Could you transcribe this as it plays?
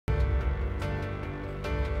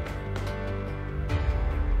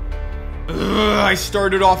I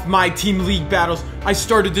started off my team league battles. I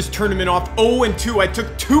started this tournament off 0-2. I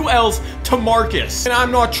took 2 L's to Marcus. And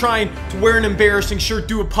I'm not trying to wear an embarrassing shirt,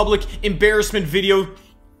 do a public embarrassment video.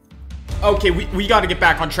 Okay, we gotta get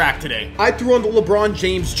back on track today. I threw on the LeBron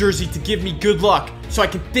James jersey to give me good luck, so I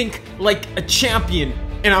can think like a champion.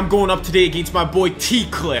 And I'm going up today against my boy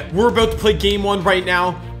TClip. We're about to play game 1 right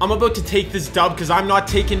now. I'm about to take this dub because I'm not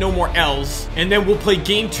taking no more L's. And then we'll play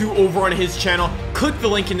game 2 over on his channel. Click the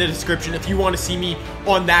link in the description if you want to see me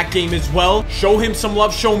on that game as well. Show him some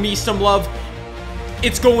love, show me some love.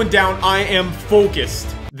 It's going down. I am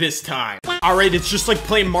focused this time. Alright, it's just like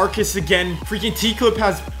playing Marcus again. Freaking TClip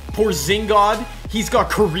has Porzingis. He's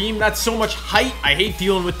got Kareem. That's so much height. I hate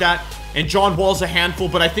dealing with that. And John Wall's a handful,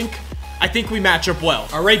 but I think we match up well.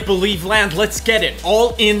 All right, Believe Land, let's get it.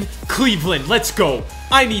 All in Cleveland. Let's go.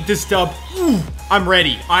 I need this dub. Ooh, I'm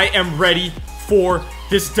ready. I am ready for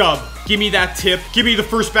this dub. Give me that tip. Give me the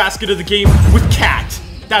first basket of the game with Cat.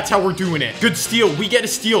 That's how we're doing it. Good steal. We get a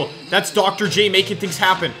steal. That's Dr. J making things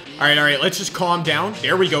happen. All right. Let's just calm down.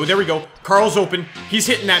 There we go. There we go. Carl's open. He's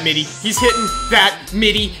hitting that midi. He's hitting that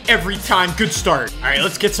midi every time. Good start. All right,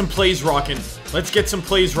 let's get some plays rocking. Let's get some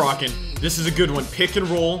plays rocking. This is a good one. Pick and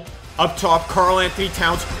roll. Up top, Karl Anthony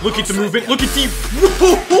Towns. Look at the movement. Look at the...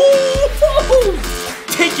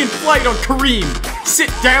 Taking flight on Kareem. Sit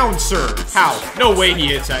down, sir. How? No way he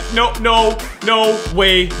hits that. No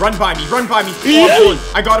way. Run by me. Run by me.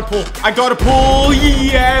 Oh, I gotta pull. I gotta pull.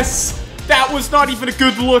 Yes. That was not even a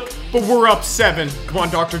good look, but we're up 7. Come on,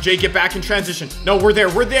 Dr. J. Get back in transition. No, we're there.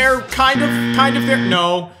 We're there. Kind of there.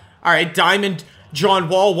 No. All right, Diamond, John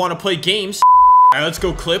Wall want to play games. All right, let's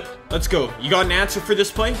go, Clip. Let's go. You got an answer for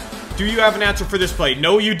this play? Do you have an answer for this play?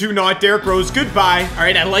 No, you do not. Derrick Rose, goodbye. All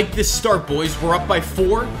right, I like this start, boys. We're up by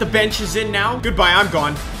 4. The bench is in now. Goodbye, I'm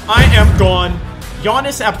gone. I am gone.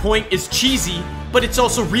 Giannis at point is cheesy, but it's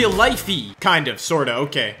also real-life-y. Kind of, sorta,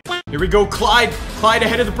 okay. Here we go, Clyde. Clyde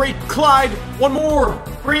ahead of the break. Clyde, one more.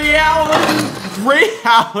 Ray Allen. Ray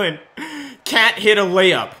Allen. Can't hit a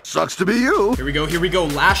layup. Sucks to be you. Here we go, here we go.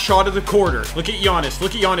 Last shot of the quarter. Look at Giannis.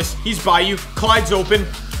 Look at Giannis. He's by you. Clyde's open.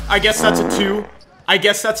 I guess that's a 2. I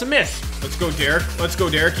guess that's a miss. Let's go, Derrick. Let's go,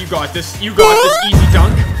 Derrick. You got this. You got this. Easy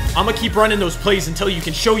dunk. I'm gonna keep running those plays until you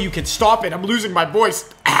can show you can stop it. I'm losing my voice.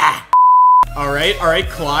 Ah. All right,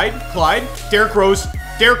 Clyde. Clyde. Derrick Rose.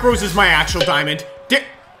 Derrick Rose is my actual diamond.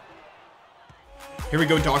 Here we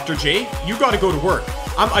go, Dr. J. You gotta go to work.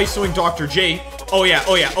 I'm isoing Dr. J. Oh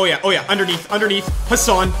yeah. Underneath.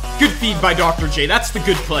 Hassan. Good feed by Dr. J. That's the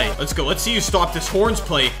good play. Let's go. Let's see you stop this horns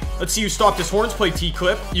play. Let's see you stop this horns play,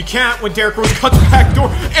 TClip. You can't when Derrick Rose cuts back door.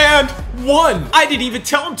 And 1. I didn't even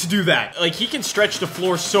tell him to do that. Like, he can stretch the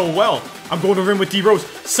floor so well. I'm going to rim with D Rose.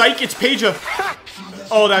 Psych, it's Peja.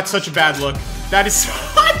 Oh, that's such a bad look. That is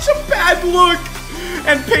such a bad look.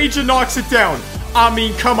 And Peja knocks it down. I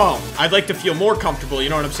mean, come on. I'd like to feel more comfortable, you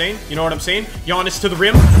know what I'm saying? You know what I'm saying? Giannis to the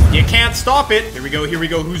rim. You can't stop it. Here we go, here we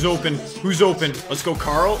go. Who's open? Who's open? Let's go,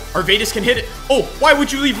 Karl. Arvadis can hit it. Oh, why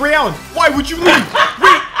would you leave Ray Allen? Why would you leave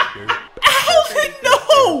Ray Allen?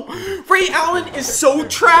 No! Ray Allen is so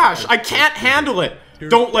trash. I can't handle it.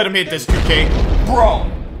 Don't let him hit this, 2K.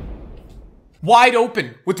 Bro. Wide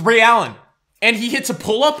open with Ray Allen. And he hits a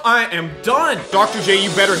pull-up. I am done. Dr. J, you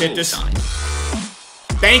better hit this.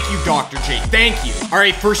 Thank you, Dr. J. Thank you. All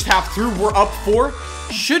right, first half through. We're up 4.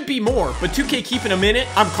 Should be more, but 2K keeping a minute.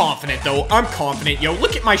 I'm confident, though. I'm confident. Yo,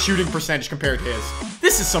 look at my shooting percentage compared to his.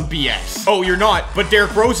 This is some BS. Oh, you're not, but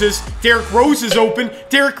Derrick Rose is. Derrick Rose is open.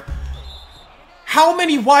 Derrick... How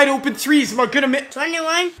many wide open threes am I gonna miss?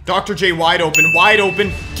 21. Dr. J wide open, wide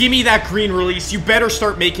open. Give me that green release. You better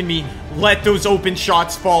start making me let those open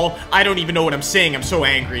shots fall. I don't even know what I'm saying. I'm so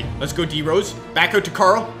angry. Let's go, D Rose. Back out to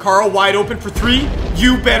Karl. Karl wide open for 3.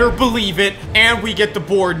 You better believe it. And we get the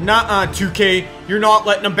board. Nuh-uh, 2K. You're not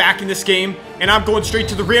letting them back in this game. And I'm going straight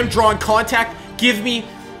to the rim, drawing contact. Give me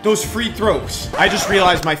those free throws. I just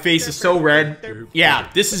realized my face is so red. Yeah,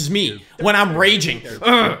 this is me when I'm raging.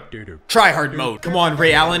 Try hard mode. Come on,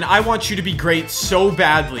 Ray Allen. I want you to be great so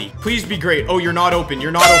badly. Please be great. Oh, you're not open. You're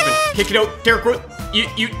not open. Kick it out. Derrick Rose.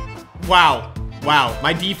 Wow. Wow.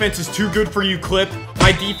 My defense is too good for you, Clip.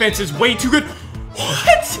 My defense is way too good.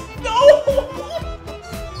 What? No.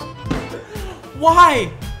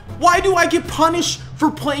 Why? Why do I get punished for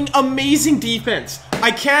playing amazing defense? I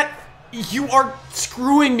can't. You are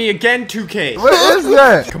screwing me again, 2K. What is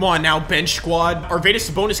that? Come on now, bench squad.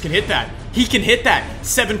 Arvadis Sabonis can hit that. He can hit that.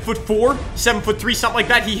 7'4", 7'3", something like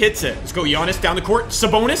that. He hits it. Let's go, Giannis down the court.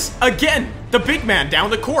 Sabonis again. The big man down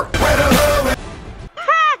the court.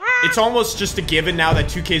 It's almost just a given now that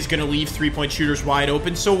 2K is gonna leave three-point shooters wide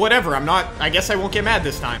open, so whatever. I guess I won't get mad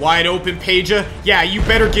this time. Wide open, Peja. Yeah, you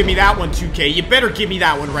better give me that one, 2K. You better give me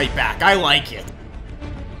that one right back. I like it.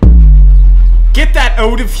 Get that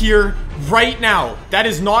out of here right now. That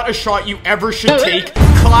is not a shot you ever should take.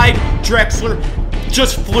 Clyde Drexler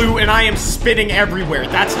just flew, and I am spitting everywhere.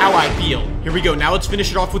 That's how I feel. Here we go. Now let's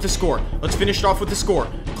finish it off with a score. Let's finish it off with a score.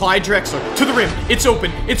 Clyde Drexler to the rim. It's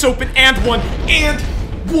open. It's open. And one. And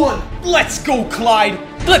one. Let's go, Clyde.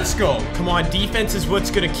 Let's go. Come on. Defense is what's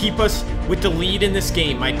going to keep us with the lead in this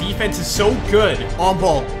game. My defense is so good. On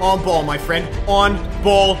ball, my friend. On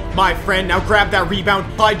ball, my friend. Now grab that rebound.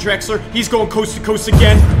 Clyde Drexler. He's going coast to coast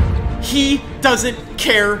again. He doesn't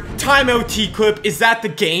care. Timeout, TClip. Is that the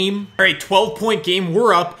game? All right, 12-point game.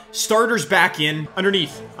 We're up. Starters back in.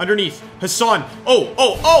 Underneath. Hassan.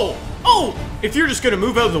 Oh. If you're just going to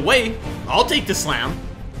move out of the way, I'll take the slam.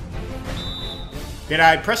 Did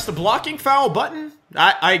I press the blocking foul button?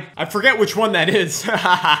 I forget which one that is.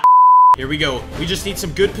 Here we go. We just need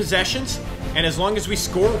some good possessions. And as long as we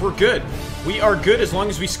score, we're good. We are good as long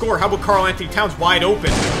as we score. How about Karl Anthony Towns wide open?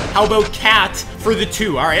 How about Cat for the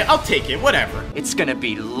 2? All right, I'll take it. Whatever. It's gonna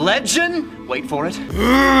be legend. Wait for it.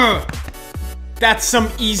 That's some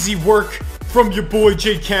easy work from your boy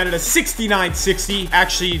J Canada. 69-60.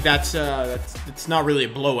 Actually, that's not really a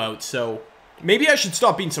blowout. So maybe I should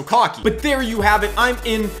stop being so cocky. But there you have it. I'm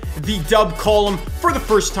in the dub column for the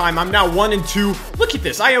first time. I'm now 1-2. Look at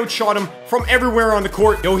this. I outshot him from everywhere on the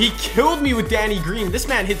court. Yo, he killed me with Danny Green. This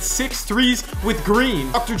man hit 6 threes with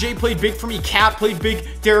Green. Dr. J played big for me. Cat played big.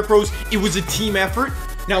 Derrick Rose. It was a team effort.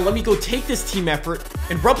 Now let me go take this team effort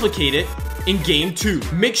and replicate it in game 2.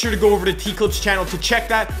 Make sure to go over to TClip's channel to check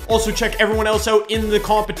that. Also check everyone else out in the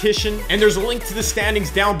competition. And there's a link to the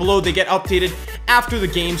standings down below. They get updated after the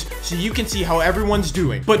games so you can see how everyone's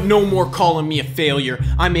doing. But no more calling me a failure.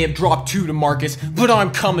 I may have dropped 2 to Marcus, but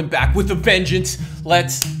I'm coming back with a vengeance.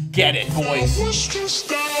 Let's get it, boys.